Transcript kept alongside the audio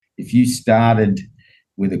if you started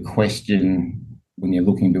with a question when you're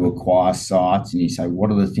looking to acquire sites and you say,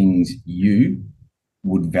 what are the things you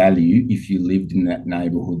would value if you lived in that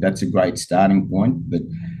neighbourhood? That's a great starting point. But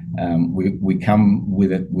we come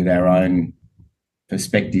with it with our own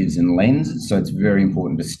perspectives and lens. So it's very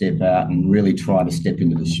important to step out and really try to step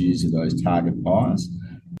into the shoes of those target buyers.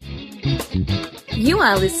 You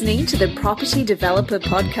are listening to the Property Developer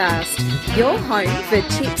Podcast, your home for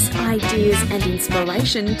tips, ideas and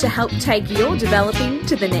inspiration to help take your developing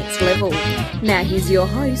to the next level. Now here's your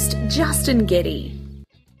host, Justin Getty.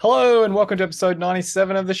 Hello and welcome to episode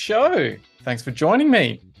 97 of the show. Thanks for joining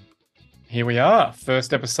me. Here we are,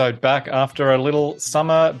 first episode back after a little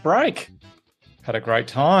summer break. Had a great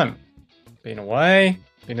time. Been away,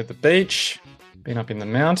 been at the beach, been up in the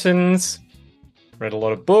mountains, read a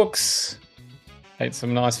lot of books, ate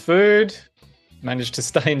some nice food, managed to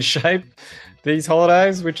stay in shape these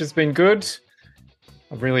holidays, which has been good.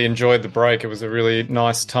 I really enjoyed the break. It was a really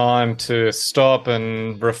nice time to stop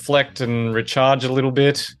and reflect and recharge a little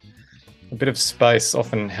bit. A bit of space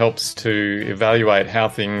often helps to evaluate how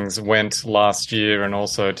things went last year and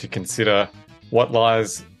also to consider what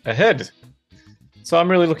lies ahead. So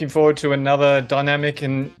I'm really looking forward to another dynamic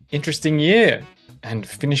and interesting year and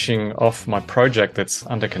finishing off my project that's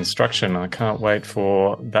under construction. I can't wait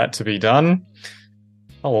for that to be done.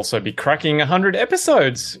 I'll also be cracking 100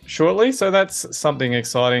 episodes shortly, so that's something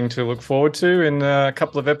exciting to look forward to in a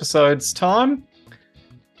couple of episodes' time.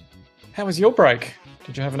 How was your break?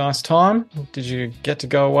 Did you have a nice time? Did you get to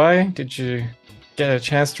go away? Did you get a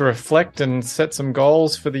chance to reflect and set some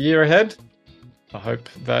goals for the year ahead? I hope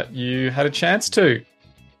that you had a chance to.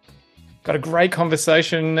 Got a great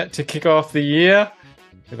conversation to kick off the year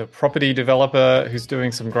with a property developer who's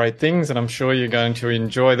doing some great things, and I'm sure you're going to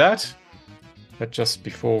enjoy that. But just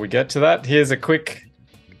before we get to that, here's a quick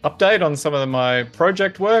update on some of my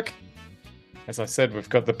project work. As I said, we've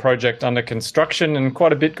got the project under construction and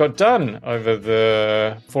quite a bit got done over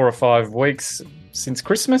the 4 or 5 weeks since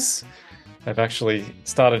Christmas. They've actually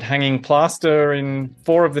started hanging plaster in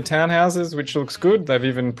 4 of the townhouses, which looks good. They've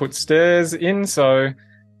even put stairs in, so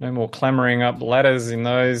no more clambering up ladders in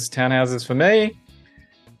those townhouses for me.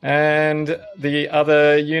 And the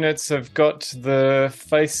other units have got the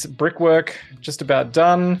face brickwork just about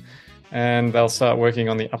done, and they'll start working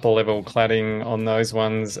on the upper level cladding on those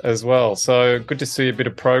ones as well. So good to see a bit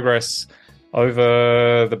of progress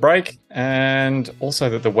over the break, and also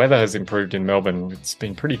that the weather has improved in Melbourne. It's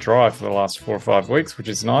been pretty dry for the last 4 or 5 weeks, which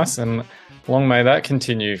is nice, and long may that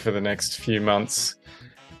continue for the next few months.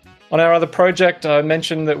 On our other project, I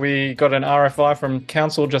mentioned that we got an RFI from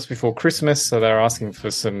council just before Christmas, so they're asking for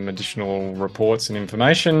some additional reports and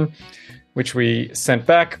information, which we sent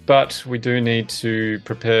back, but we do need to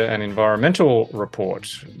prepare an environmental report,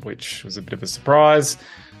 which was a bit of a surprise,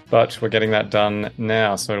 but we're getting that done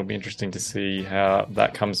now, so it'll be interesting to see how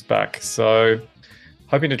that comes back. So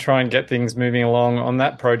hoping to try and get things moving along on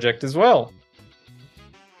that project as well.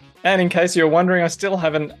 And in case you're wondering, I still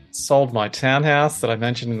haven't sold my townhouse that I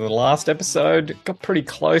mentioned in the last episode. Got pretty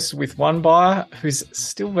close with one buyer who's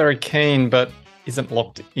still very keen but isn't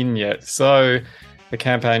locked in yet. So the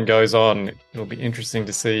campaign goes on. It'll be interesting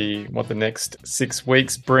to see what the next 6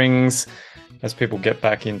 weeks brings as people get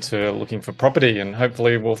back into looking for property. And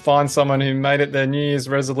hopefully we'll find someone who made it their New Year's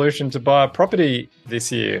resolution to buy a property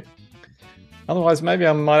this year. Otherwise, maybe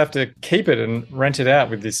I might have to keep it and rent it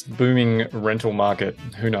out with this booming rental market.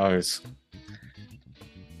 Who knows?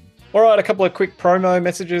 All right, a couple of quick promo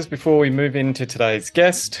messages before we move into today's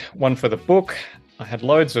guest. One for the book. I had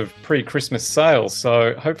loads of pre-Christmas sales,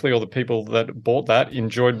 so hopefully all the people that bought that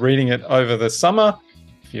enjoyed reading it over the summer.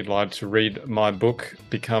 If you'd like to read my book,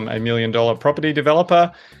 Become a $1 Million Property Developer,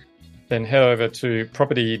 then head over to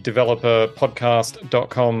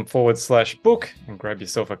propertydeveloperpodcast.com/book and grab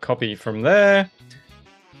yourself a copy from there.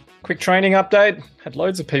 Quick training update. Had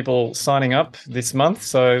loads of people signing up this month,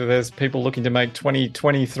 so there's people looking to make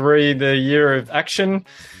 2023 the year of action.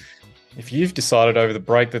 If you've decided over the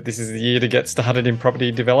break that this is the year to get started in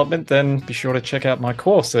property development, then be sure to check out my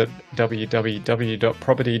course at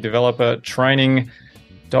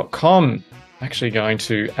www.propertydevelopertraining.com. I'm actually going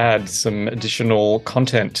to add some additional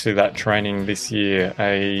content to that training this year,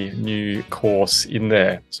 a new course in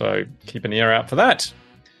there. So keep an ear out for that.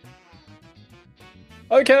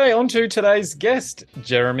 Okay, on to today's guest,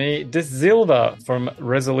 Jeremy De Silva from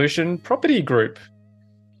Resolution Property Group.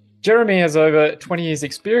 Jeremy has over 20 years'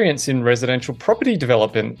 experience in residential property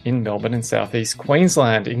development in Melbourne and southeast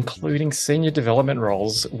Queensland, including senior development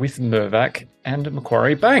roles with Mirvac and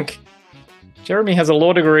Macquarie Bank. Jeremy has a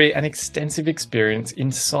law degree and extensive experience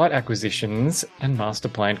in site acquisitions and master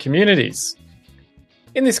planned communities.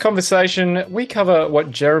 In this conversation, we cover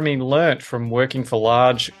what Jeremy learnt from working for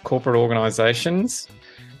large corporate organisations,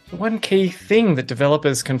 one key thing that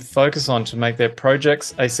developers can focus on to make their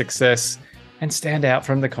projects a success and stand out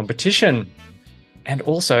from the competition, and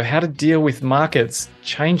also how to deal with markets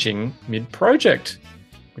changing mid-project,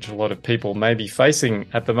 which a lot of people may be facing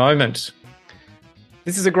at the moment.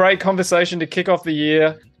 This is a great conversation to kick off the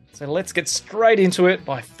year, so let's get straight into it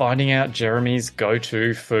by finding out Jeremy's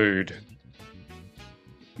go-to food.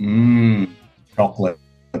 Chocolate.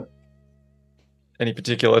 Any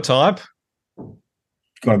particular type?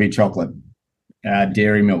 Got to be chocolate.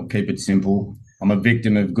 Dairy milk, keep it simple. I'm a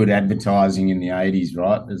victim of good advertising in the 80s,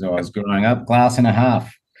 right? As I was growing up, glass and a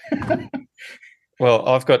half. Well,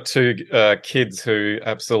 I've got two kids who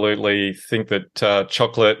absolutely think that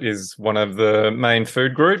chocolate is one of the main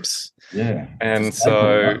food groups. Yeah. And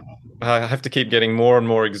so I have to keep getting more and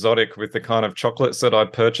more exotic with the kind of chocolates that I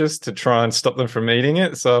purchase to try and stop them from eating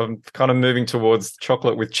it. So I'm kind of moving towards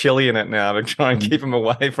chocolate with chili in it now to try and keep them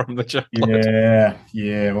away from the chocolate.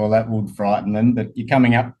 Yeah. Well, that would frighten them. But you're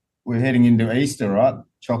coming up. We're heading into Easter, right?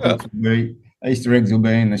 Chocolate will be, Easter eggs will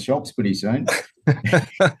be in the shops pretty soon.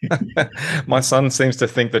 My son seems to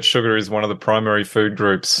think that sugar is one of the primary food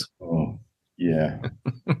groups. Oh, yeah.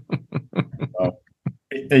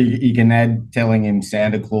 You can add telling him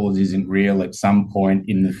Santa Claus isn't real at some point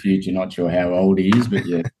in the future. Not sure how old he is, but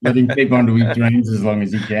yeah, let him keep on to his dreams as long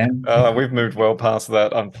as he can. We've moved well past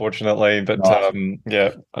that, unfortunately. But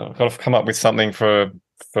nice. I've got to come up with something for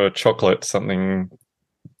chocolate, something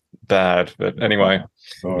bad. But anyway,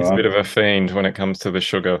 he's a bit of a fiend when it comes to the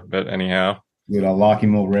sugar. But anyhow. Good, I like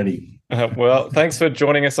him already. Well, thanks for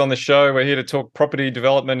joining us on the show. We're here to talk property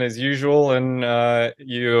development as usual, and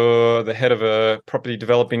you're the head of a property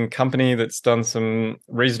developing company that's done some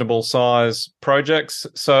reasonable size projects.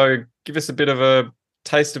 So give us a bit of a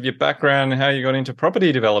taste of your background and how you got into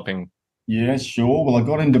property developing. Yeah, sure. Well, I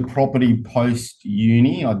got into property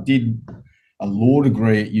post-uni. I did a law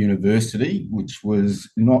degree at university, which was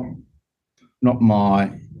not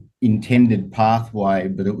my intended pathway,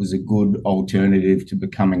 but it was a good alternative to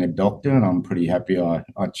becoming a doctor, and I'm pretty happy I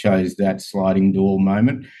chose that sliding door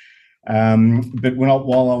moment. But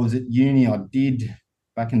while I was at uni, I did,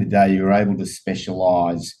 back in the day, you were able to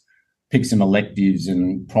specialise, pick some electives,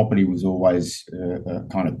 and property was always a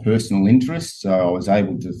kind of personal interest. So I was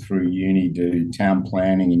able to, through uni, do town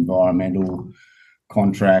planning, environmental,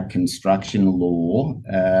 contract, construction law,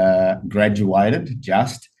 graduated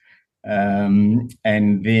just, and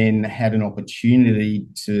then had an opportunity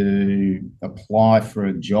to apply for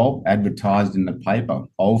a job advertised in the paper,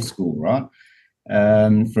 old school, right?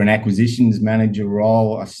 For an acquisitions manager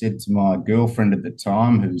role. I said to my girlfriend at the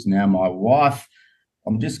time, who's now my wife,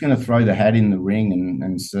 I'm just going to throw the hat in the ring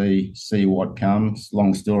and see what comes.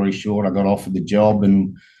 Long story short, I got offered the job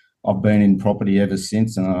and I've been in property ever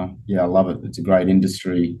since. And I love it. It's a great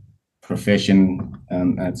industry, profession,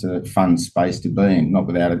 and it's a fun space to be in, not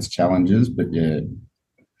without its challenges, but yeah.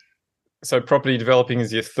 So property developing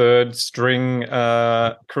is your third string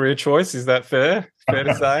career choice. Is that fair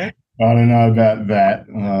to say? I don't know about that.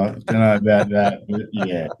 But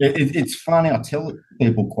yeah. It's funny. I tell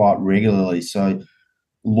people quite regularly. So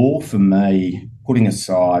law for me, putting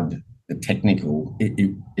aside the technical,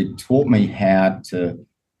 it taught me how to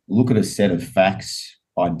look at a set of facts,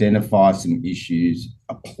 identify some issues,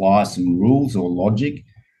 apply some rules or logic,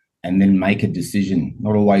 and then make a decision.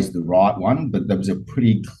 Not always the right one, but there was a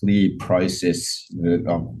pretty clear process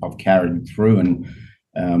that I've carried through. And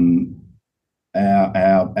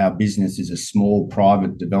our business is a small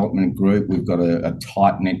private development group. We've got a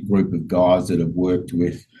tight-knit group of guys that have worked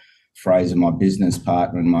with Fraser, my business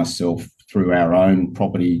partner, and myself through our own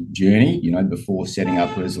property journey, before setting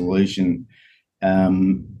up Resolution.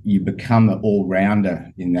 You become an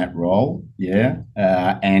all-rounder in that role,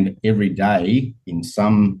 and every day in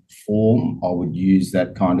some form I would use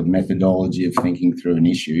that kind of methodology of thinking through an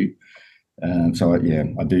issue. I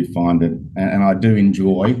do find it, and I do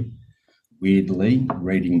enjoy, weirdly,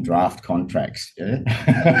 reading draft contracts. Well,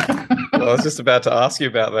 I was just about to ask you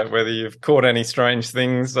about that, whether you've caught any strange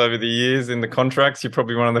things over the years in the contracts. You're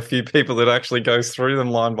probably one of the few people that actually goes through them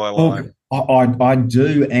line by line. I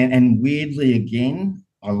do, and weirdly again,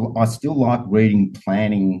 I still like reading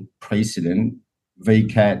planning precedent,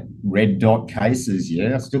 VCAT, red dot cases.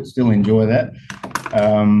 Yeah, I still enjoy that.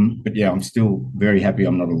 But yeah, I'm still very happy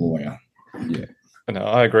I'm not a lawyer. Yeah. No,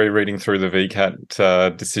 I agree. Reading through the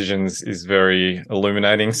VCAT decisions is very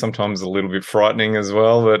illuminating, sometimes a little bit frightening as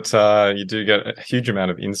well, but you do get a huge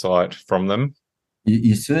amount of insight from them.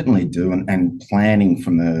 You certainly do, and planning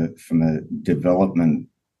from a development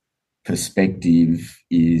perspective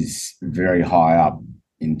is very high up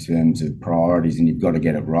in terms of priorities, and you've got to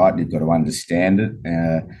get it right. You've got to understand it,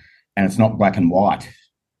 and it's not black and white.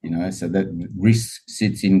 So that risk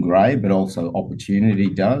sits in grey, but also opportunity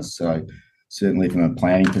does. So certainly from a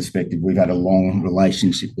planning perspective, we've had a long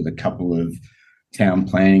relationship with a couple of town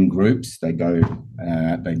planning groups. They go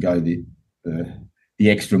the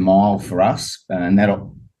extra mile for us, and that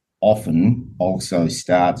often also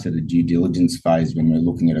starts at a due diligence phase when we're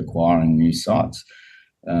looking at acquiring new sites.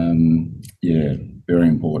 Very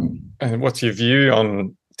important. And what's your view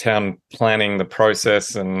on town planning, the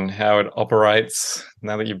process and how it operates,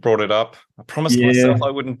 now that you've brought it up? I promised myself I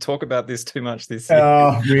wouldn't talk about this too much this year.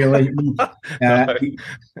 Oh, really?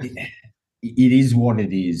 It is what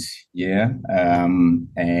it is,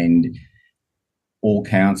 and all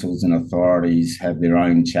councils and authorities have their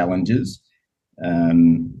own challenges.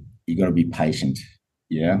 You've got to be patient,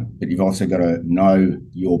 but you've also got to know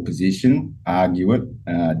your position, argue it,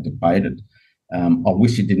 debate it. I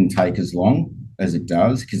wish it didn't take as long as it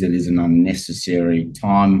does, because it is an unnecessary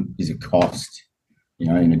time, is a cost,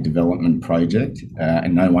 in a development project,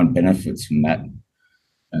 and no one benefits from that.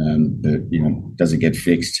 But does it get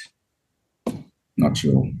fixed? Not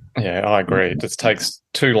sure. Yeah, I agree. It just takes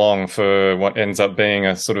too long for what ends up being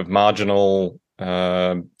a sort of marginal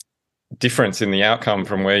difference in the outcome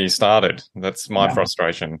from where you started. That's my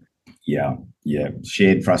frustration. Yeah.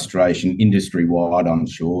 Shared frustration industry-wide, I'm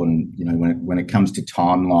sure. And, when it comes to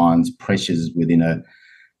timelines, pressures within a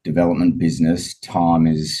development business, time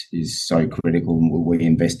is so critical. We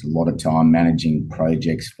invest a lot of time managing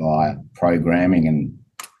projects via programming, and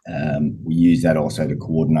we use that also to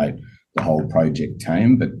coordinate the whole project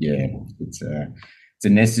team. But it's a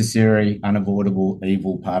necessary, unavoidable,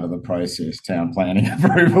 evil part of the process, town planning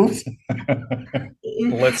approvals.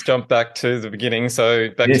 Let's jump back to the beginning. So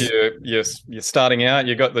to you're starting out,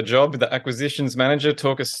 you got the job, the acquisitions manager.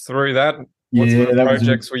 Talk us through that. What sort of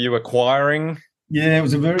projects were you acquiring? Yeah, it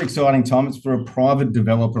was a very exciting time. It's for a private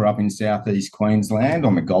developer up in southeast Queensland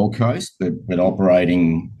on the Gold Coast, but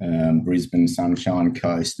operating Brisbane Sunshine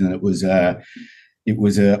Coast, and it was a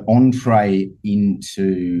entree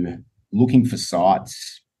into looking for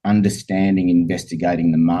sites, understanding,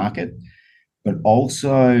 investigating the market, but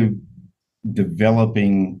also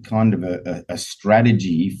developing kind of a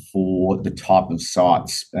strategy for the type of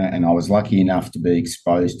sites. And I was lucky enough to be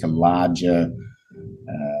exposed to larger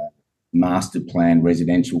master plan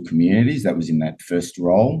residential communities. That was in that first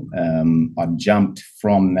role. I jumped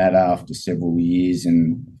from that after several years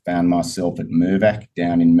and found myself at Mirvac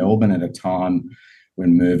down in Melbourne at a time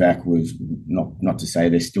when Mirvac was, not to say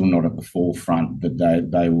they're still not at the forefront, but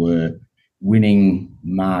they were winning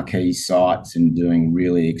marquee sites and doing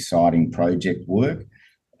really exciting project work.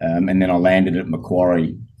 And then I landed at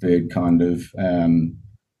Macquarie, third kind of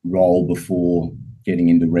role before getting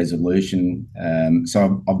into resolution.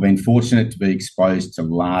 So I've been fortunate to be exposed to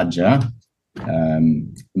larger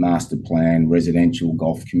master plan residential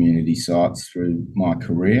golf community sites through my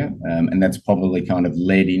career. And that's probably kind of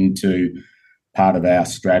led into part of our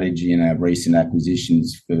strategy, and our recent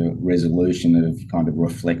acquisitions for resolution have kind of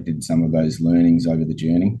reflected some of those learnings over the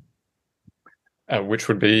journey. Which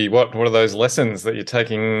would be, what are those lessons that you're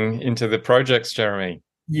taking into the projects, Jeremy?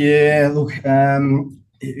 Yeah, look,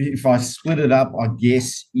 if I split it up, I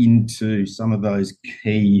guess, into some of those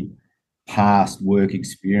key past work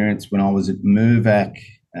experience, when I was at Mirvac,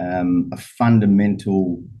 a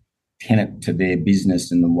fundamental tenet to their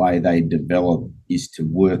business and the way they develop is to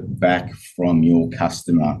work back from your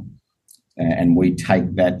customer. And we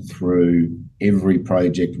take that through every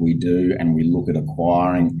project we do, and we look at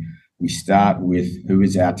acquiring. We start with who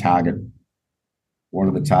is our target, what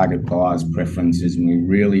are the target buyers' preferences, and we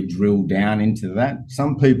really drill down into that.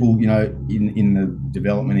 Some people, in the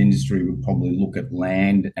development industry would probably look at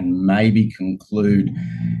land and maybe conclude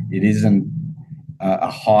it isn't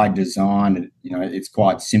a high design, it's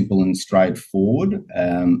quite simple and straightforward.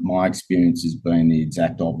 My experience has been the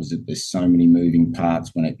exact opposite. There's so many moving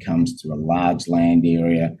parts when it comes to a large land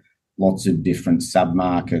area, lots of different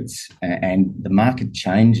sub-markets, and the market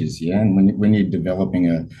changes, And when you're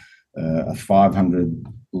developing a 500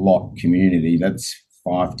 lot community, that's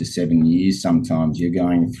 5 to 7 years sometimes. You're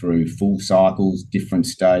going through full cycles, different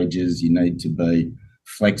stages. You need to be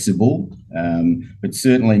flexible, but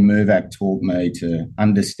certainly Mirvac taught me to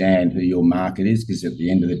understand who your market is, because at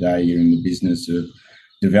the end of the day, you're in the business of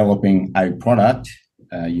developing a product.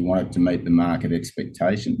 You want it to meet the market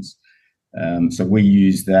expectations. So we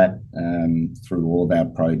use that through all of our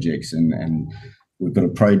projects, and we've got a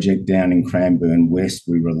project down in Cranbourne West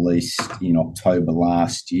we released in October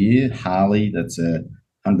last year, Harley. That's a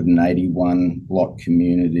 181 lot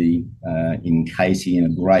community in Casey, in a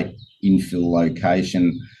great infill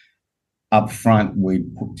location. Up front, we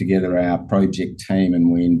put together our project team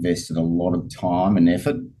and we invested a lot of time and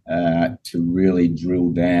effort to really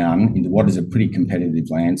drill down into what is a pretty competitive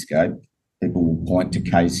landscape. People will point to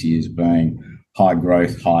Casey as being high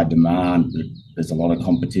growth, high demand. There's a lot of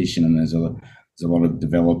competition and there's a lot of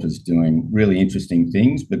developers doing really interesting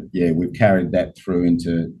things. But yeah, we've carried that through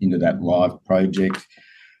into that live project.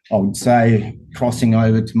 I would say crossing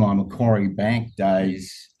over to my Macquarie Bank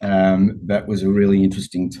days, that was a really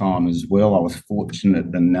interesting time as well. I was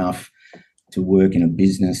fortunate enough to work in a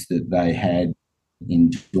business that they had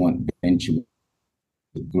in joint venture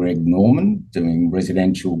with Greg Norman doing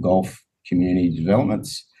residential golf community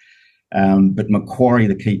developments. But Macquarie,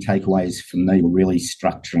 the key takeaways for me were really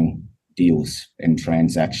structuring deals and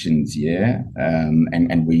transactions,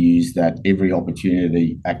 and we use that every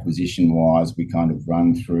opportunity acquisition-wise. We kind of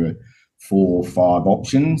run through 4 or 5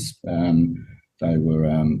 options. They were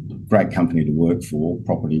a great company to work for.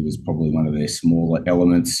 Property was probably one of their smaller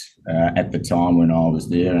elements at the time when I was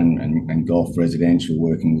there, and golf residential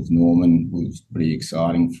working with Norman was pretty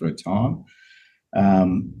exciting for a time.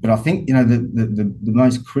 But I think, the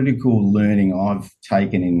most critical learning I've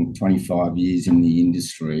taken in 25 years in the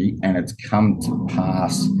industry, and it's come to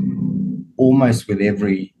pass almost with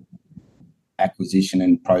every acquisition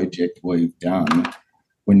and project we've done,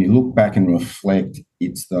 when you look back and reflect,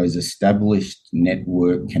 it's those established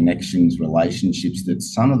network connections, relationships that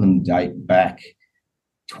some of them date back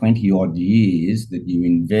 20 odd years, that you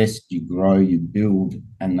invest, you grow, you build,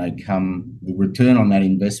 and the return on that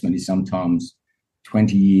investment is sometimes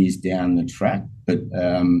 20 years down the track. But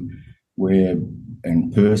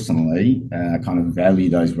personally kind of value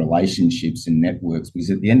those relationships and networks,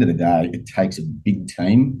 because at the end of the day, it takes a big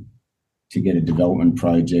team to get a development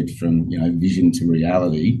project from vision to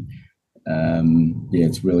reality.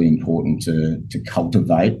 It's really important to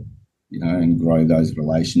cultivate and grow those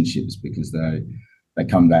relationships, because they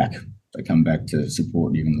come back to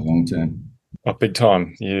support you in the long term. Oh, big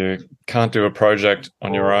time. You can't do a project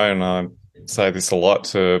on your own. I say this a lot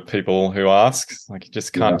to people who ask, like, you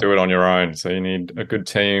just can't do it on your own. So you need a good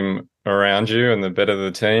team around you, and the better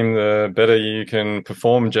the team, the better you can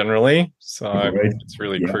perform generally. So it's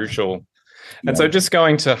really crucial. And so just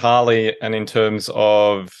going to Harley, and in terms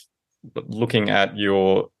of looking at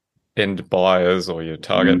your end buyers or your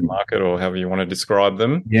target market, or however you want to describe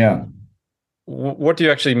them. Yeah. What do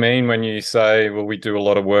you actually mean when you say, well, we do a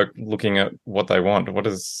lot of work looking at what they want? What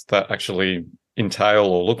does that actually entail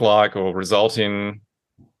or look like or result in?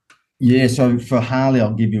 Yeah, so for Harley,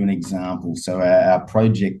 I'll give you an example. So our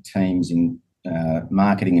project teams in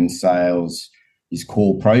marketing and sales is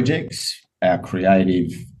Core Projects. Our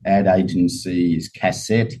creative ad agency is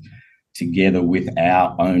Cassette, together with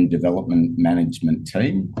our own development management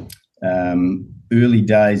team. Early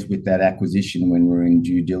days with that acquisition, when we were in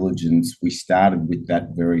due diligence, we started with that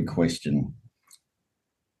very question.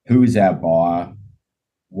 Who is our buyer?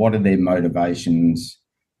 What are their motivations?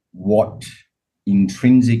 What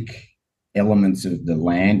intrinsic elements of the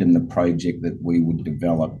land and the project that we would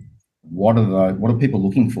develop? What are people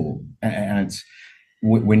looking for? And it's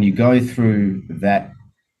when you go through that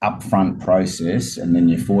upfront process, and then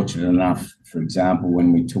you're fortunate enough, for example,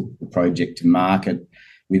 when we took the project to market,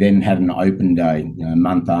 we then had an open day, a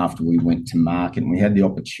month after we went to market, and we had the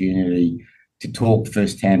opportunity to talk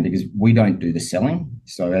firsthand, because we don't do the selling.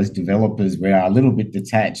 So as developers, we are a little bit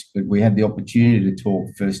detached, but we had the opportunity to talk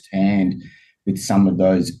firsthand with some of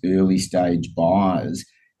those early stage buyers,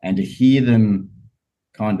 and to hear them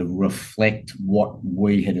kind of reflect what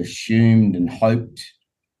we had assumed and hoped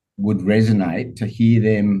would resonate, to hear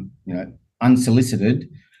them, unsolicited,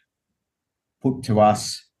 put to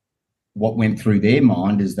us what went through their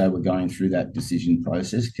mind as they were going through that decision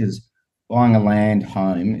process. Because buying a land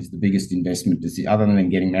home is the biggest investment decision, other than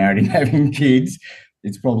getting married and having kids.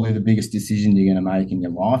 It's probably the biggest decision you're going to make in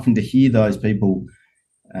your life. And to hear those people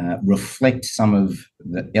reflect some of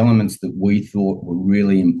the elements that we thought were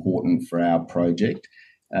really important for our project,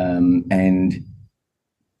 and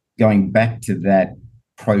going back to that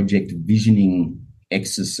project visioning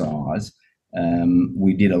exercise,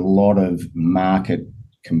 we did a lot of market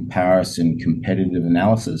comparison, competitive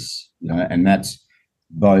analysis, and that's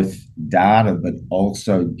both data, but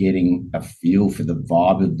also getting a feel for the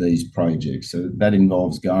vibe of these projects. So that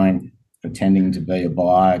involves pretending to be a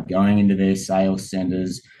buyer, going into their sales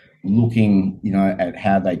centres, looking, at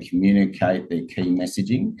how they communicate their key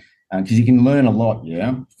messaging, because you can learn a lot,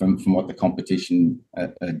 from what the competition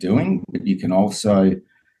are doing, but you can also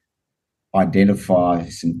identify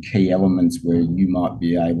some key elements where you might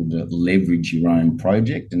be able to leverage your own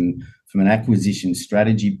project. And from an acquisition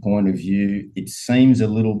strategy point of view, it seems a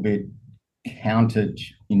little bit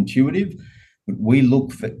counterintuitive, but we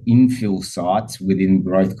look for infill sites within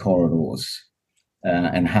growth corridors.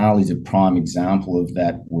 And Harley's a prime example of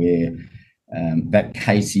that, where that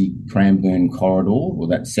Casey Cranbourne corridor, or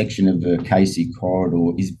that section of the Casey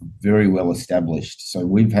corridor, is very well established. So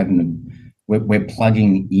we're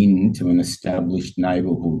plugging into an established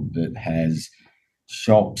neighbourhood that has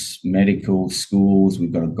shops, medical, schools.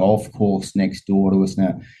 We've got a golf course next door to us.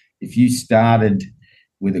 Now, if you started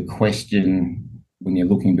with a question when you're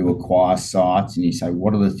looking to acquire sites and you say,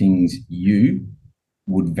 what are the things you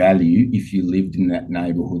would value if you lived in that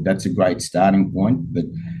neighbourhood? That's a great starting point, but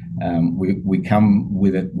we come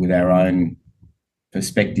with it with our own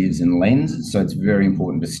perspectives and lens. So it's very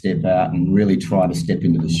important to step out and really try to step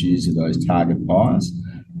into the shoes of those target buyers.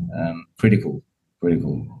 Critical.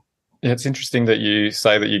 Yeah, it's interesting that you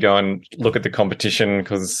say that you go and look at the competition,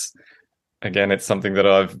 because, again, it's something that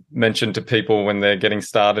I've mentioned to people when they're getting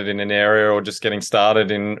started in an area or just getting started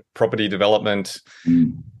in property development.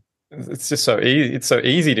 It's just so easy. It's so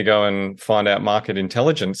easy to go and find out market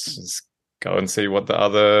intelligence. Just go and see what the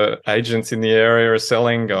other agents in the area are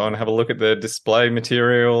selling. Go and have a look at their display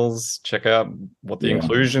materials. Check out what the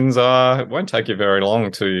inclusions are. It won't take you very long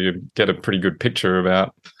to get a pretty good picture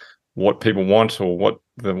about what people want, or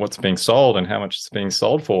what's being sold and how much it's being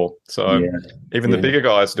sold for. So even the bigger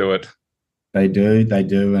guys do it. They do,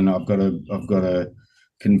 and I've got to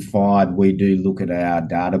confide. We do look at our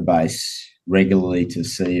database regularly to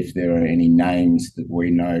see if there are any names that we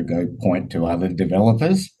know go point to other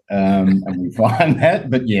developers, and we find that.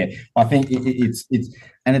 But yeah, I think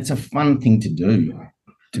it's a fun thing to do.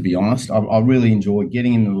 To be honest, I really enjoy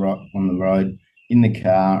getting on the road in the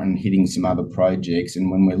car and hitting some other projects.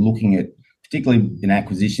 And when we're looking at, particularly in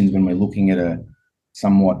acquisitions, when we're looking at a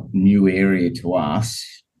somewhat new area to us,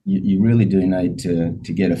 you really do need to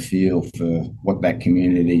get a feel for what that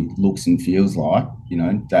community looks and feels like,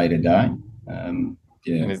 day to day.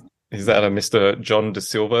 Is that a Mr. John De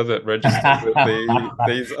Silva that registers with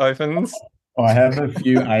these opens? I have a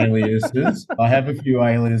few aliases.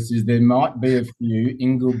 There might be a few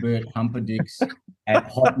Engelbert Humperdicks at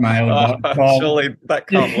hotmail.com. Surely that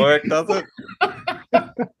can't work, does it?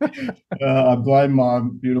 I blame my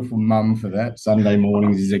beautiful mum for that. Sunday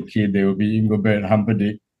mornings as a kid, there would be Engelbert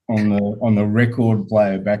Humperdinck on the record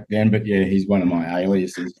player back then. But yeah, he's one of my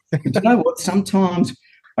aliases. But you know what? Sometimes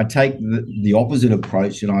I take the opposite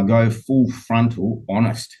approach and I go full frontal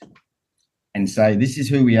honest and say, this is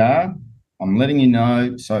who we are. I'm letting you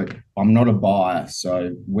know. So I'm not a buyer. So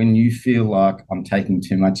when you feel like I'm taking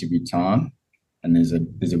too much of your time and there's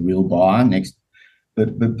a real buyer next,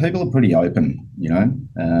 but people are pretty open,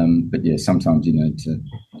 but yeah, sometimes you need to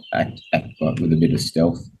act with a bit of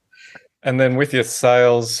stealth. And then with your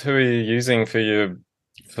sales, who are you using for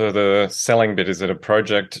the selling bit? Is it a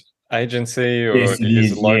project agency, or yes,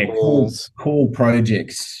 is it locals? Yeah, Call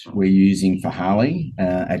Projects we're using for Harley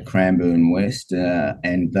at Cranbourne West,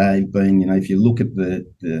 and they've been, if you look at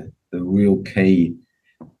the real key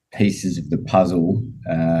pieces of the puzzle,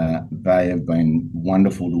 they have been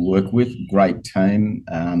wonderful to work with, great team,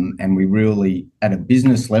 and we really, at a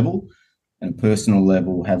business level and a personal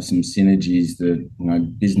level, have some synergies that,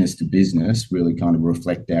 business to business, really kind of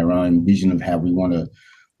reflect our own vision of how we want to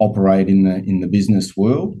operate in the business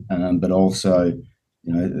world, but also,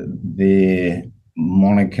 their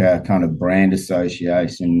moniker kind of brand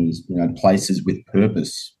association is, places with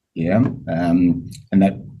purpose, and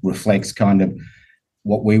that reflects kind of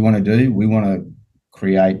what we want to do. We want to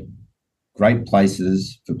create great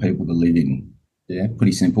places for people to live in. Yeah,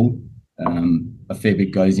 pretty simple. A fair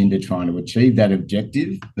bit goes into trying to achieve that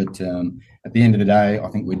objective, but at the end of the day, I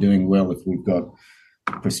think we're doing well if we've got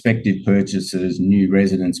prospective purchasers, new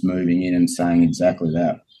residents moving in and saying exactly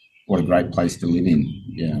that. What a great place to live in.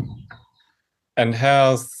 Yeah. And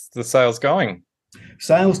how's the sales going?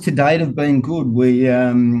 Sales to date have been good. We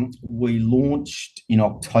launched in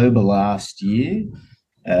October last year,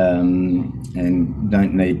 and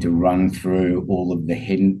don't need to run through all of the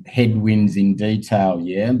headwinds in detail.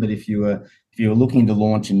 Yeah, but if you were looking to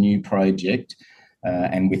launch a new project,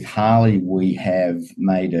 and with Harley, we have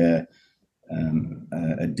made a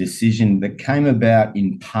decision that came about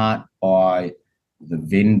in part by the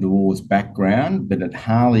vendor's background, but at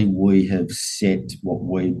Harley we have set what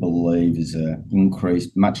we believe is an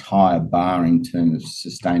increased, much higher bar in terms of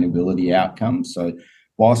sustainability outcomes. So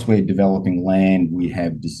whilst we're developing land, we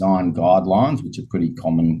have design guidelines, which are pretty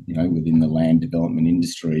common, within the land development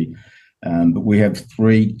industry. But we have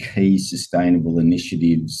 3 key sustainable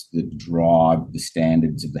initiatives that drive the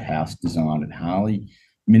standards of the house design at Harley.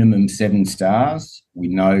 minimum 7 stars. We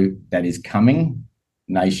know that is coming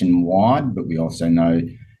nationwide, but we also know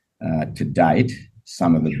to date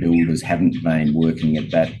some of the builders haven't been working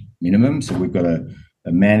at that minimum. So we've got a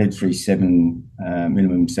mandatory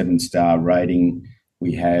minimum 7-star rating.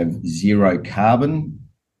 We have zero carbon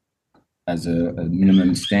as a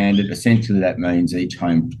minimum standard. Essentially, that means each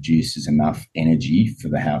home produces enough energy for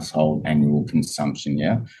the household annual consumption,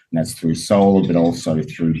 yeah? And that's through solar, but also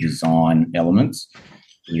through design elements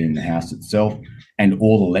within the house itself, and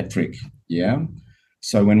all electric, yeah?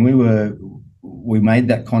 So when we made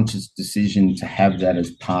that conscious decision to have that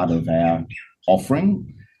as part of our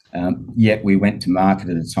offering, yet we went to market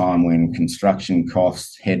at a time when construction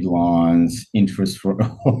costs, headlines, interest for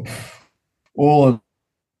all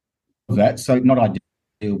of that. So not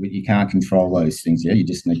ideal, but you can't control those things. Yeah, you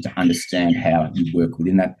just need to understand how you work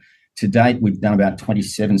within that. To date, we've done about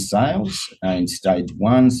 27 sales in stage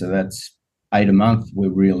 1, so that's 8 a month. We're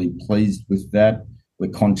really pleased with that. We're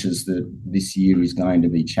conscious that this year is going to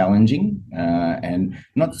be challenging, and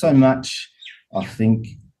not so much, I think,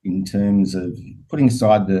 in terms of putting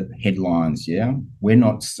aside the headlines. Yeah, we're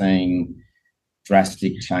not seeing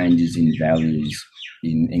drastic changes in values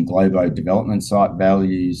in global development site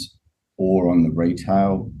values or on the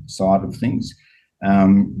retail side of things.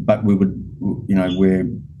 But we would,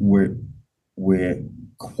 we're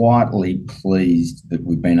quietly pleased that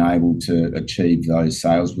we've been able to achieve those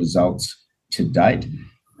sales results to date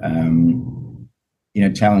in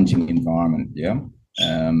a challenging environment. Yeah,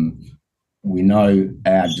 we know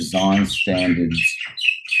our design standards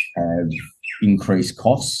have increased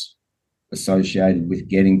costs associated with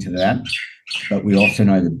getting to that, but we also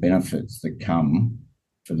know the benefits that come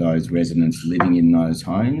for those residents living in those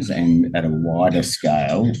homes, and at a wider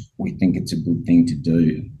scale, we think it's a good thing to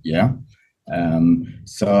do. Yeah.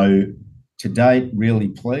 So to date, really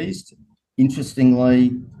pleased.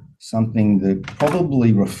 Interestingly, something that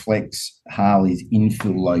probably reflects Harley's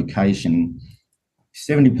infill location,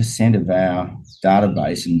 70% of our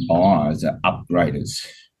database and buyers are upgraders,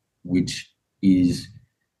 which is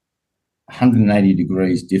 180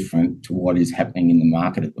 degrees different to what is happening in the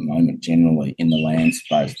market at the moment, generally in the land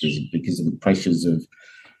space. Because of the pressures of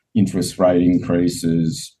interest rate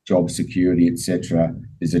increases, job security, etc.,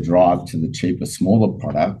 there's a drive to the cheaper, smaller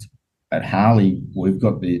product. At Harley, we've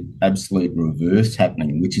got the absolute reverse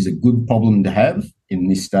happening, which is a good problem to have in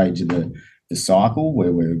this stage of the cycle,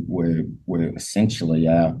 where we're essentially,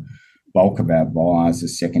 our bulk of our buyers are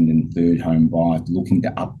second and third home buyers looking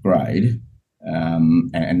to upgrade.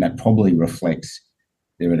 And that probably reflects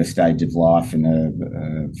they're at a stage of life and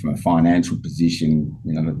from a financial position,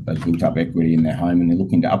 they've built up equity in their home and they're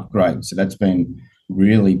looking to upgrade. So that's been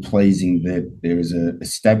really pleasing, that there is an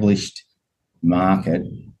established market,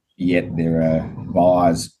 yet there are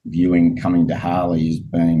buyers viewing coming to Harley as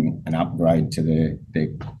being an upgrade to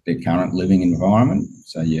their current living environment.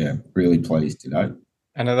 So yeah, really pleased today.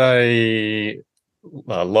 And are they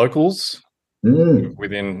locals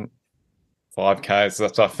within 5K? So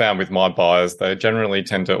that's what I found with my buyers. They generally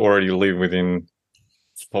tend to already live within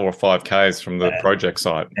 4 or 5Ks from the project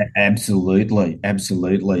site. Absolutely.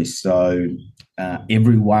 So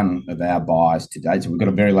every one of our buyers today, so we've got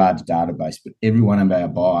a very large database, but every one of our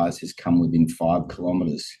buyers has come within 5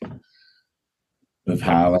 kilometres of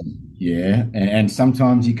Harley. Yeah. And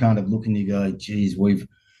sometimes you kind of look and you go, geez, we've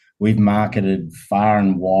marketed far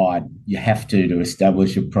and wide. You have to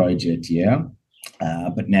establish a project, yeah.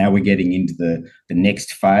 But now we're getting into the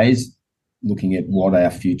next phase, looking at what our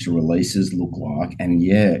future releases look like. And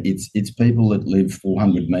yeah, it's people that live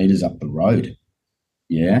 400 metres up the road.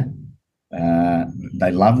 Yeah.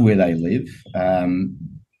 They love where they live.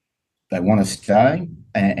 They want to stay.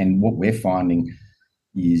 And what we're finding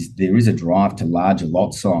is there is a drive to larger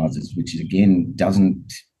lot sizes, which again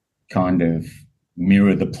doesn't kind of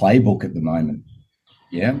mirror the playbook at the moment.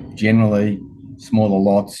 Yeah. Generally, smaller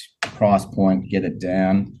lots, price point, get it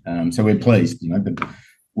down. So we're pleased, but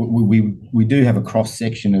we do have a cross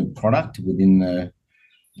section of product within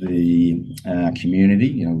the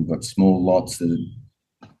community. We've got small lots that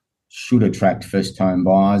should attract first home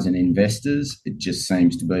buyers and investors. It just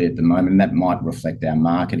seems to be at the moment, and that might reflect our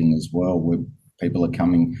marketing as well, where people are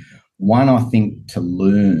coming, one, I think, to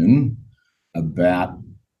learn about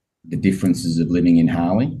the differences of living in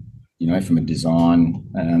Harley, from a design,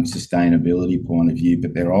 sustainability point of view,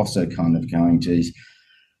 but they're also kind of going, geez,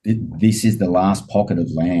 this is the last pocket of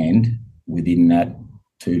land within that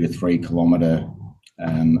 2 to 3 kilometre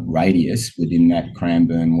radius within that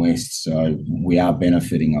Cranbourne West. So we are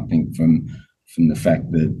benefiting, I think, from the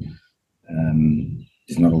fact that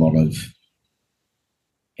there's not a lot of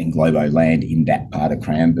Englobo land in that part of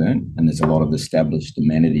Cranbourne, and there's a lot of established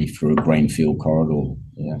amenity through a greenfield corridor.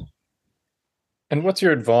 Yeah. And what's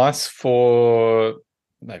your advice for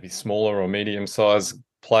maybe smaller or medium-sized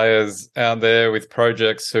players out there with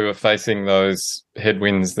projects who are facing those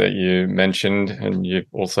headwinds that you mentioned? And you've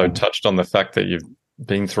also touched on the fact that you've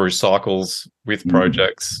been through cycles with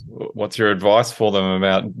projects. What's your advice for them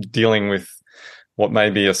about dealing with what may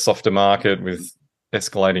be a softer market with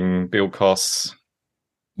escalating build costs?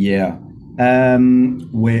 Yeah,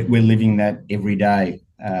 we're living that every day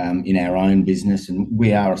in our own business, and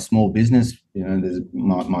we are a small business. You know, there's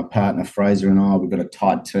my partner Fraser and I. We've got a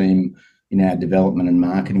tight team in our development and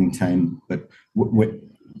marketing team. But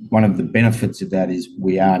one of the benefits of that is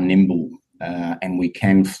we are nimble and we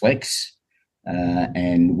can flex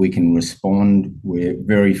and we can respond. We're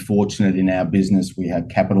very fortunate in our business. We have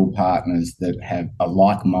capital partners that are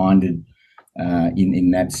like-minded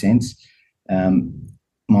in that sense.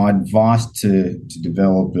 My advice to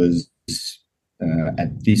developers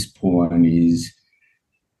at this point is,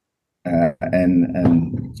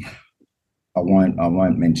 and I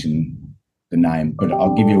won't mention the name, but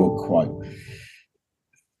I'll give you a quote.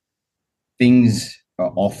 Things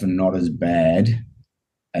are often not as bad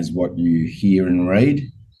as what you hear and read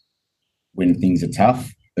when things are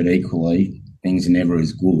tough, but equally things are never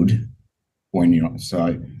as good when you're not.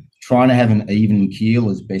 So trying to have an even keel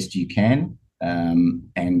as best you can.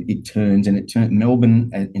 And it turns.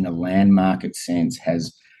 Melbourne, in a land market sense,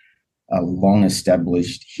 has a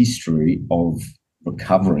long-established history of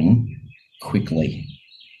recovering quickly,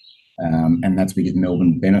 and that's because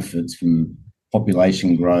Melbourne benefits from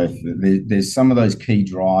population growth. There's some of those key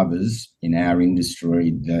drivers in our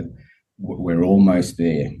industry that we're almost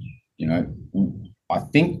there. You know, I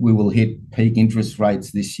think we will hit peak interest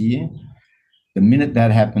rates this year. The minute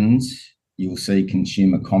that happens, you'll see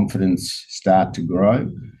consumer confidence start to grow,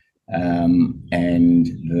 and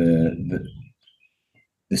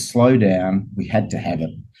the slowdown, we had to have it.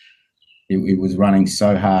 It was running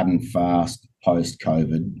so hard and fast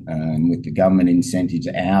post-COVID, and with the government incentives,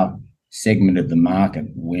 our segment of the market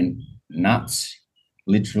went nuts.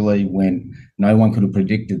 Literally, when no one could have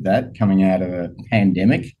predicted that coming out of a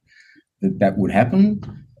pandemic, that would happen.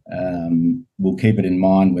 We'll keep it in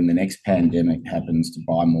mind when the next pandemic happens to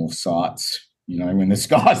buy more sites. You know, when the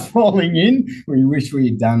sky's falling in, we wish we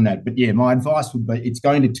had done that. But yeah, my advice would be it's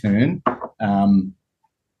going to turn.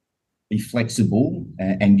 Be flexible,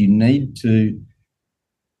 and you need to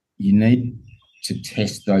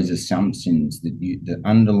test those assumptions, the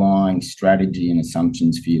underlying strategy and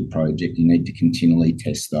assumptions for your project. You need to continually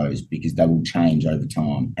test those because they will change over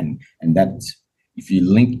time, and that's. If you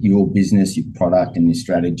link your business, your product, and your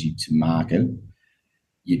strategy to market,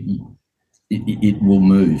 it will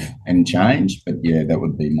move and change. But yeah, that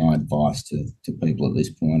would be my advice to people at this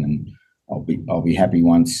point. And I'll be happy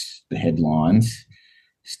once the headlines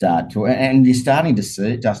start to, and you're starting to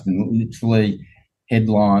see it, Justin. Literally,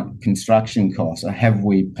 headline construction costs. Have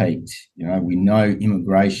we peaked? You know, we know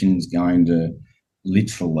immigration's going to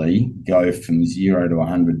literally go from 0 to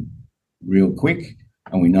 100 real quick.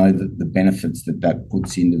 And we know that the benefits that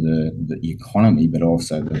puts into the economy, but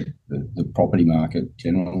also the property market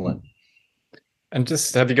generally. And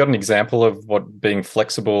just, have you got an example of what being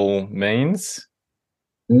flexible means?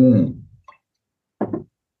 I'll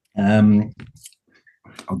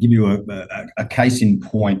give you a case in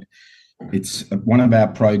point. It's one of our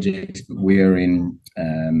projects, but we're in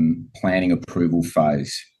planning approval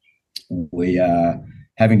phase. We are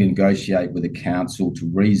having to negotiate with the council to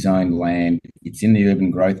rezone land. It's in the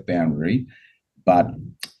urban growth boundary, but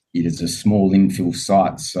it is a small infill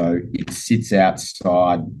site, so it sits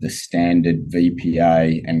outside the standard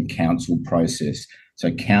VPA and council process.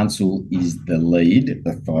 So council is the lead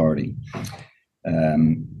authority.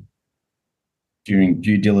 During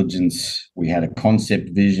due diligence, we had a concept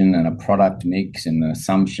vision and a product mix and the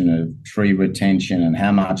assumption of tree retention and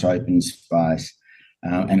how much open space.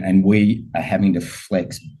 And we are having to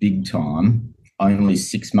flex big time only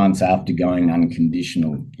 6 months after going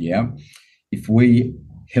unconditional. Yeah. If we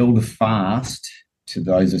held fast to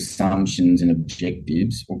those assumptions and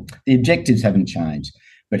objectives, well, the objectives haven't changed,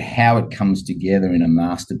 but how it comes together in a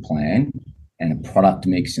master plan and a product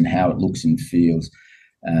mix and how it looks and feels.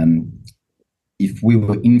 If we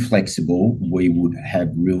were inflexible, we would have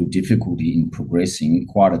real difficulty in progressing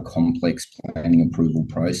quite a complex planning approval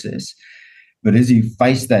process. But as you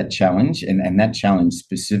face that challenge, and that challenge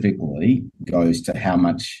specifically goes to how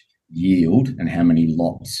much yield and how many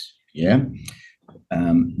lots, yeah?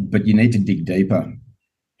 But you need to dig deeper.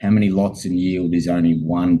 how many lots and yield is only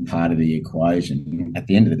one part of the equation. At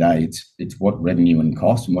the end of the day, it's what revenue and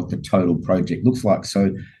cost and what the total project looks like.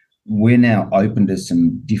 So we're now open to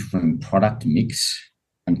some different product mix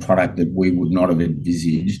and product that we would not have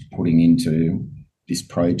envisaged putting into this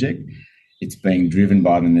project. It's being driven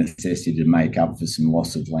by the necessity to make up for some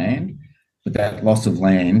loss of land. But that loss of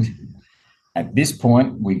land, at this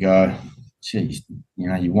point, we go, geez,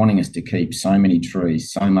 you're wanting us to keep so many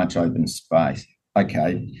trees, so much open space.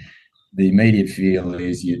 Okay, the immediate feel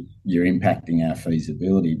is you're impacting our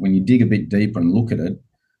feasibility. When you dig a bit deeper and look at it,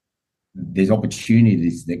 there's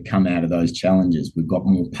opportunities that come out of those challenges. We've got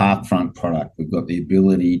more parkfront product. We've got the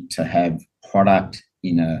ability to have product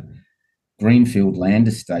in a greenfield land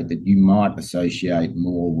estate that you might associate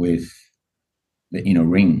more with the inner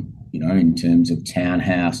ring, in terms of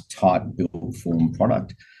townhouse type build form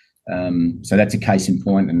product. So that's a case in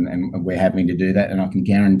point, and we're having to do that. And I can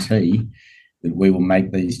guarantee that we will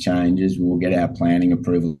make these changes. We will get our planning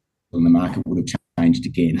approval, and the market would have changed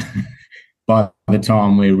again by the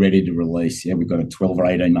time we're ready to release. Yeah, we've got a 12 or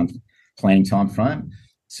 18 month planning time frame.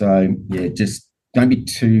 So yeah, just don't be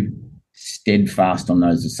too steadfast on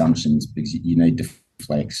those assumptions, because you need to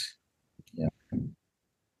flex. Yeah.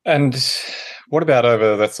 And what about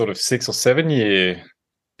over that sort of 6 or 7 year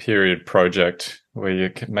period project where you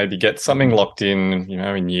can maybe get something locked in,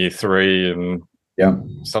 in year 3 and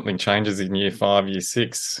something changes in year 5, year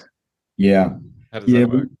 6? Yeah. How does that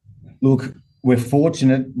work? Look, we're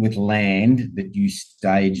fortunate with land that you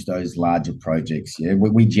stage those larger projects. Yeah,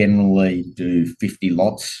 we generally do 50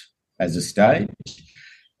 lots as a stage.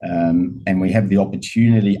 And we have the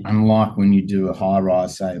opportunity, unlike when you do a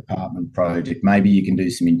high-rise, say, apartment project, maybe you can do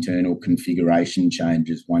some internal configuration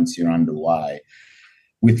changes once you're underway.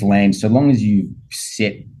 With land, so long as you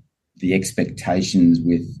set the expectations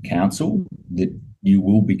with council that you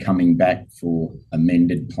will be coming back for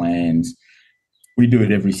amended plans. We do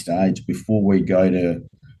it every stage before we go to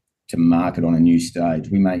market on a new stage.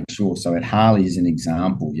 We make sure. So at Harley is an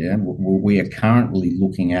example, we are currently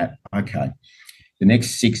looking at, okay, the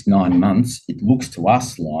next 6-9 months, it looks to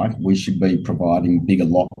us like we should be providing bigger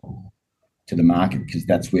lot to the market because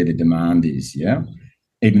that's where the demand is,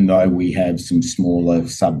 even though we have some smaller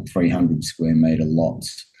sub 300 square metre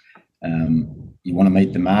lots. You want to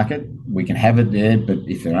meet the market, we can have it there, but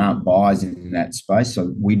if there aren't buyers in that space,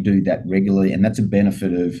 so we do that regularly, and that's a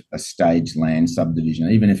benefit of a staged land subdivision,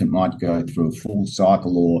 even if it might go through a full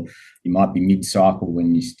cycle, or you might be mid-cycle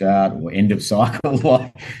when you start, or end of cycle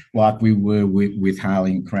like we were with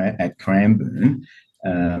Harley at Cranbourne.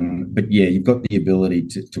 But yeah, you've got the ability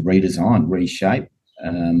to redesign, reshape,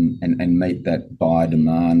 and meet that buyer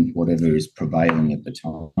demand, whatever is prevailing at the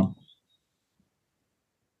time.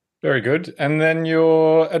 Very good. And then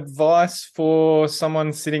your advice for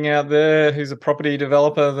someone sitting out there who's a property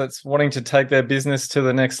developer that's wanting to take their business to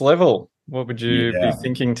the next level, what would you be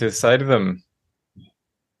thinking to say to them?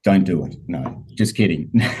 Don't do it. No, just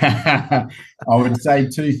kidding. I would say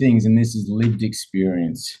 2 things, and this is lived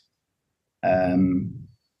experience.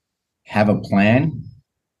 Have a plan,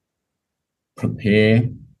 prepare,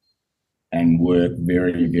 and work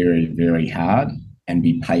very, very, very hard, and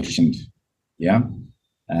be patient. Yeah.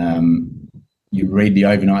 You read the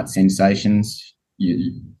overnight sensations,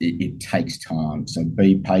 it takes time. So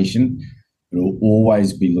be patient. You'll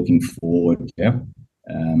always be looking forward,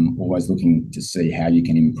 always looking to see how you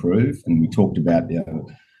can improve. And we talked about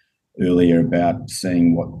earlier about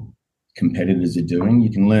seeing what competitors are doing. You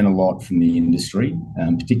can learn a lot from the industry,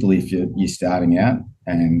 particularly if you're starting out,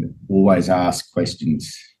 and always ask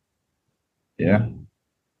questions. Yeah.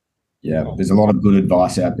 There's a lot of good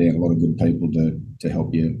advice out there, and a lot of good people to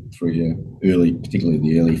help you through your particularly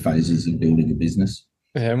the early phases of building a business.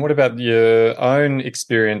 Yeah, and what about your own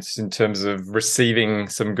experience in terms of receiving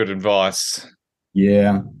some good advice?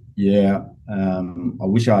 Yeah. I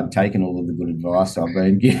wish I'd taken all of the good advice I've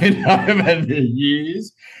been given over the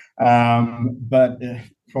years. But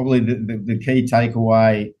probably the key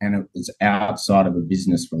takeaway, and it was outside of a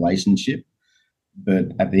business relationship, but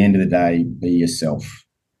at the end of the day, be yourself.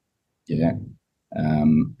 Yeah.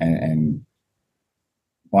 And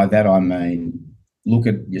by that I mean, look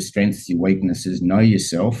at your strengths, your weaknesses, know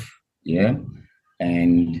yourself. Yeah.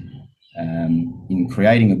 And in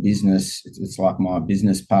creating a business, it's like my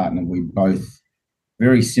business partner, we're both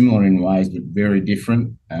very similar in ways, but very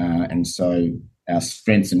different. And so our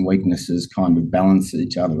strengths and weaknesses kind of balance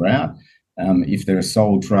each other out. If they're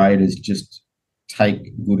sole traders, just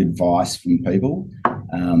take good advice from people.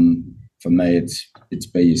 For me, it's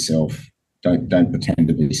be yourself. Don't pretend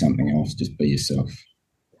to be something else. Just be yourself.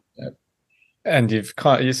 And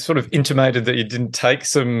you sort of intimated that you didn't take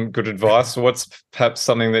some good advice. What's perhaps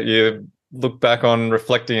something that you look back on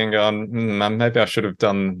reflecting and going, maybe I should have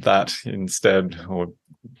done that instead, or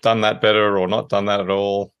done that better, or not done that at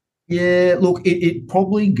all? Yeah, look, it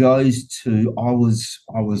probably goes to I was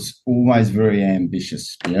always very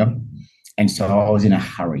ambitious, yeah. And so I was in a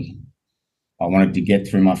hurry. I wanted to get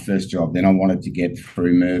through my first job, then I wanted to get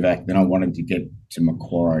through Mirvac, then I wanted to get to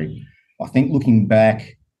Macquarie. I think looking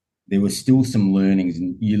back, there was still some learnings,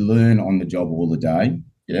 and you learn on the job all the day,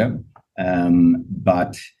 yeah.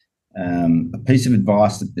 But a piece of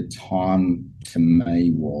advice at the time to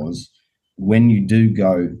me was, when you do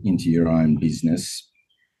go into your own business,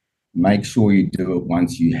 make sure you do it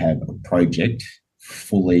once you have a project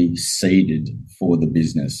fully seeded for the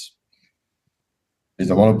business. There's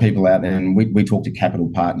a lot of people out there, and we talk to capital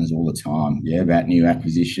partners all the time, yeah, about new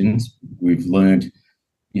acquisitions. We've learned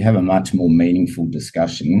you have a much more meaningful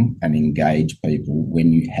discussion and engage people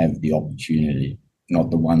when you have the opportunity, not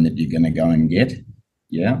the one that you're going to go and get,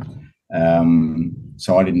 yeah.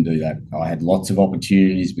 So I didn't do that. I had lots of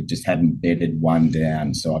opportunities, but just hadn't bedded one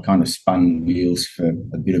down. So I kind of spun wheels for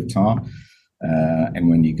a bit of time. And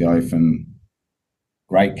when you go from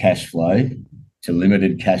great cash flow to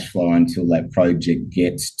limited cash flow until that project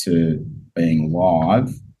gets to being live,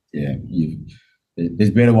 yeah, there's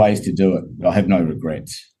better ways to do it. But I have no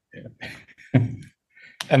regrets. Yeah.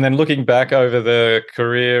 And then looking back over the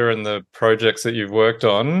career and the projects that you've worked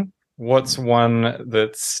on, what's one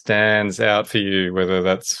that stands out for you, whether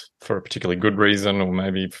that's for a particularly good reason or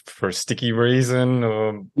maybe for a sticky reason?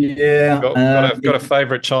 Or yeah, got a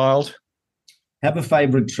favourite child? Have a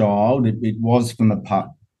favourite child. It was from a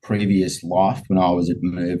previous life when I was at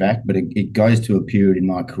Mirvac, but it goes to a period in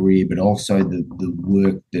my career, but also the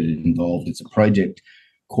work that it involved. It's a project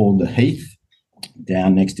called The Heath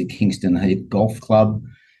down next to Kingston Heath Golf Club.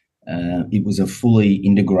 It was a fully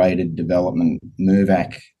integrated development.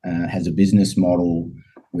 Mirvac has a business model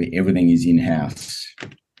where everything is in-house.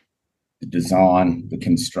 The design, the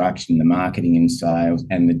construction, the marketing and sales,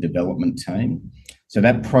 and the development team. So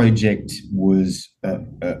that project was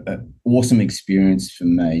an awesome experience for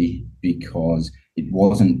me, because it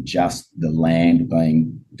wasn't just the land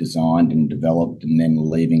being designed and developed and then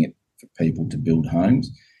leaving it for people to build homes.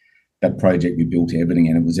 That project, we built everything,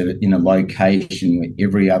 and it was in a location where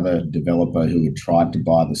every other developer who had tried to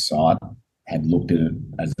buy the site had looked at it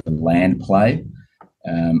as a land play.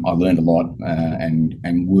 I learned a lot,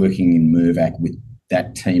 and working in Mirvac with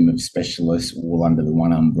that team of specialists all under the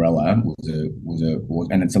one umbrella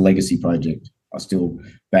and it's a legacy project. I still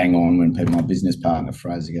bang on when my business partner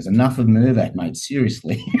Fraser goes, "Enough of Mirvac, mate,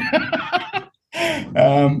 seriously."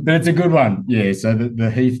 But it's a good one. Yeah, so the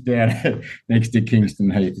Heath down next to Kingston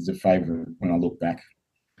Heath is a favourite when I look back.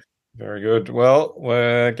 Very good. Well,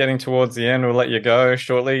 we're getting towards the end. We'll let you go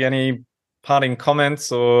shortly. Any parting comments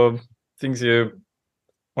or things you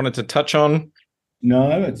wanted to touch on?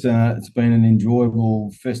 No, it's been an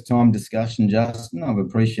enjoyable first-time discussion, Justin. I've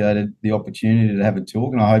appreciated the opportunity to have a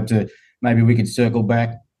talk, and I hope maybe we could circle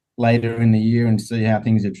back later in the year and see how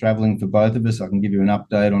things are travelling for both of us. I can give you an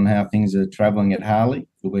update on how things are travelling at Harley.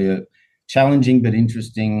 It'll be a challenging but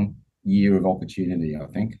interesting year of opportunity, I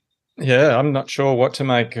think. Yeah, I'm not sure what to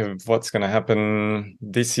make of what's going to happen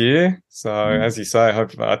this year. So, as you say, I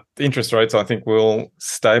hope interest rates, I think, will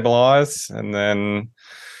stabilise, and then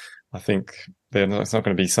I think there's not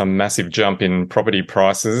going to be some massive jump in property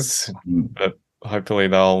prices, but hopefully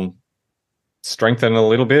they'll strengthen a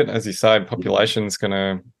little bit. As you say, population's going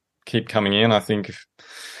to keep coming in. I think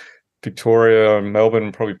Victoria and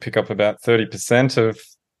Melbourne probably pick up about 30% of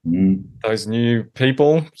those new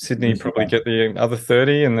people. Sydney probably get the other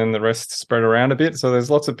 30, and then the rest spread around a bit. So there's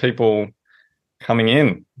lots of people coming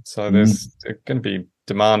in. So there's going to be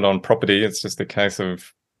demand on property. It's just a case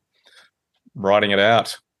of writing it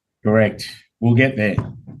out. Correct. We'll get there.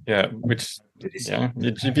 Yeah,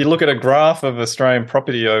 if you look at a graph of Australian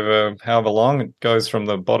property over however long, it goes from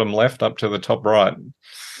the bottom left up to the top right.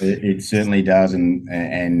 It certainly does, and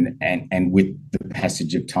with the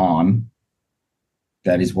passage of time,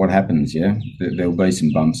 that is what happens. Yeah, there'll be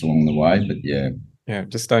some bumps along the way, but yeah,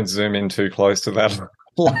 just don't zoom in too close to that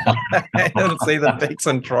and see the peaks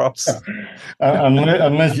and troughs.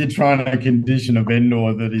 Unless you're trying to condition a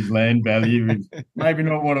vendor that his land value is maybe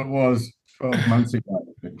not what it was 12 months ago.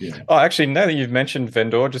 Yeah. Oh, actually, now that you've mentioned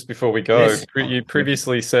vendor, just before we go, yes. You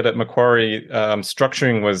previously said at Macquarie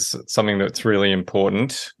structuring was something that's really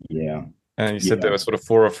important. Yeah. And you said there were sort of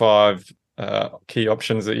 4 or 5 key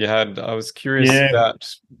options that you had. I was curious about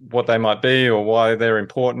what they might be or why they're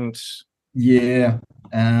important. Yeah.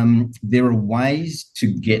 There are ways to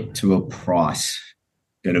get to a price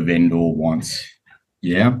that a vendor wants.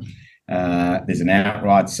 Yeah. There's an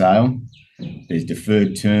outright sale. There's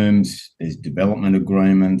deferred terms. There's development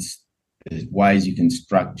agreements. There's ways you can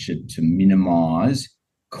structure to minimise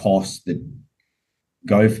costs that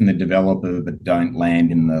go from the developer but don't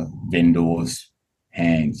land in the vendor's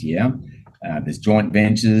hands. Yeah. There's joint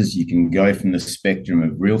ventures. You can go from the spectrum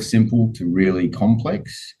of real simple to really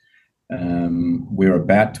complex. We're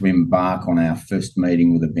about to embark on our first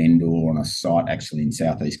meeting with a vendor on a site actually in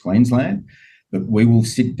southeast Queensland. But we will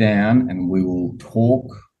sit down and we will talk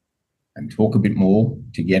a bit more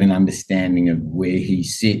to get an understanding of where he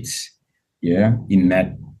sits, in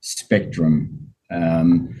that spectrum.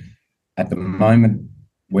 At the moment,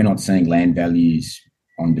 we're not seeing land values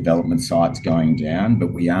on development sites going down,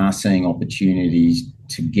 but we are seeing opportunities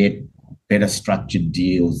to get better structured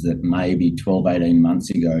deals that maybe 12, 18 months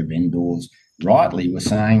ago, vendors rightly were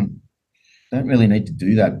saying, don't really need to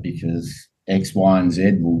do that because X, Y, and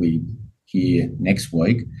Z will be here next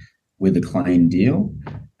week with a clean deal.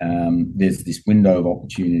 There's this window of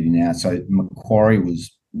opportunity now. So Macquarie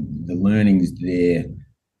was the learnings there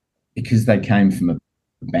because they came from a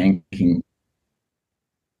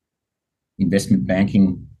investment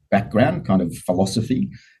banking background kind of philosophy.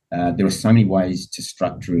 There are so many ways to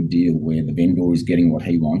structure a deal where the vendor is getting what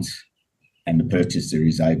he wants and the purchaser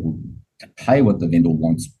is able to pay what the vendor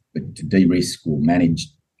wants, but to de-risk or manage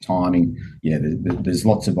timing. There's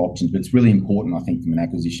lots of options, but it's really important, I think, from an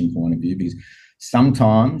acquisition point of view, because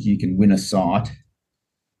sometimes you can win a site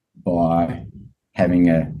by having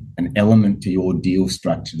an element to your deal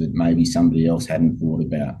structure that maybe somebody else hadn't thought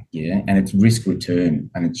about. And it's risk return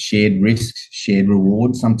and it's shared risks, shared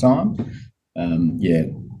rewards sometimes.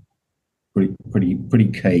 Pretty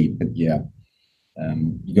key. But you've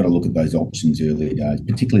got to look at those options early days,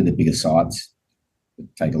 particularly the bigger sites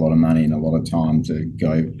that take a lot of money and a lot of time to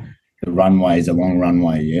go. The runway is a long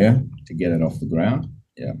runway, to get it off the ground.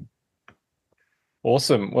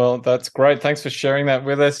 Awesome. Well, that's great. Thanks for sharing that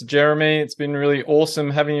with us, Jeremy. It's been really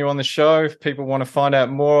awesome having you on the show. If people want to find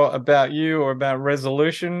out more about you or about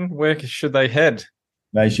Resolution, where should they head?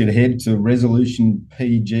 They should head to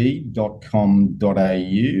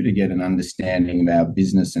resolutionpg.com.au to get an understanding of our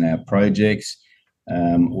business and our projects,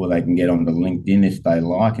 or they can get onto LinkedIn if they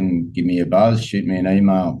like and give me a buzz, shoot me an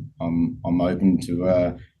email. I'm open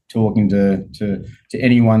to talking to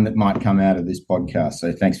anyone that might come out of this podcast.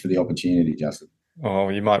 So thanks for the opportunity, Justin. Oh,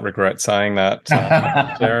 you might regret saying that,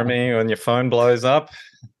 Jeremy, when your phone blows up.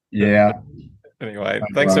 Yeah. Anyway,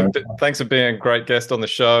 thanks for being a great guest on the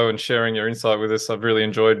show and sharing your insight with us. I've really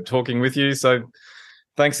enjoyed talking with you. So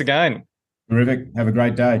thanks again. Terrific. Have a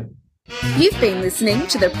great day. You've been listening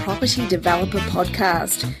to the Property Developer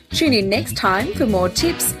Podcast. Tune in next time for more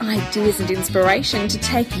tips, ideas and inspiration to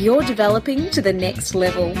take your developing to the next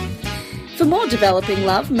level. For more developing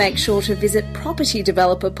love, make sure to visit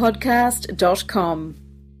propertydeveloperpodcast.com.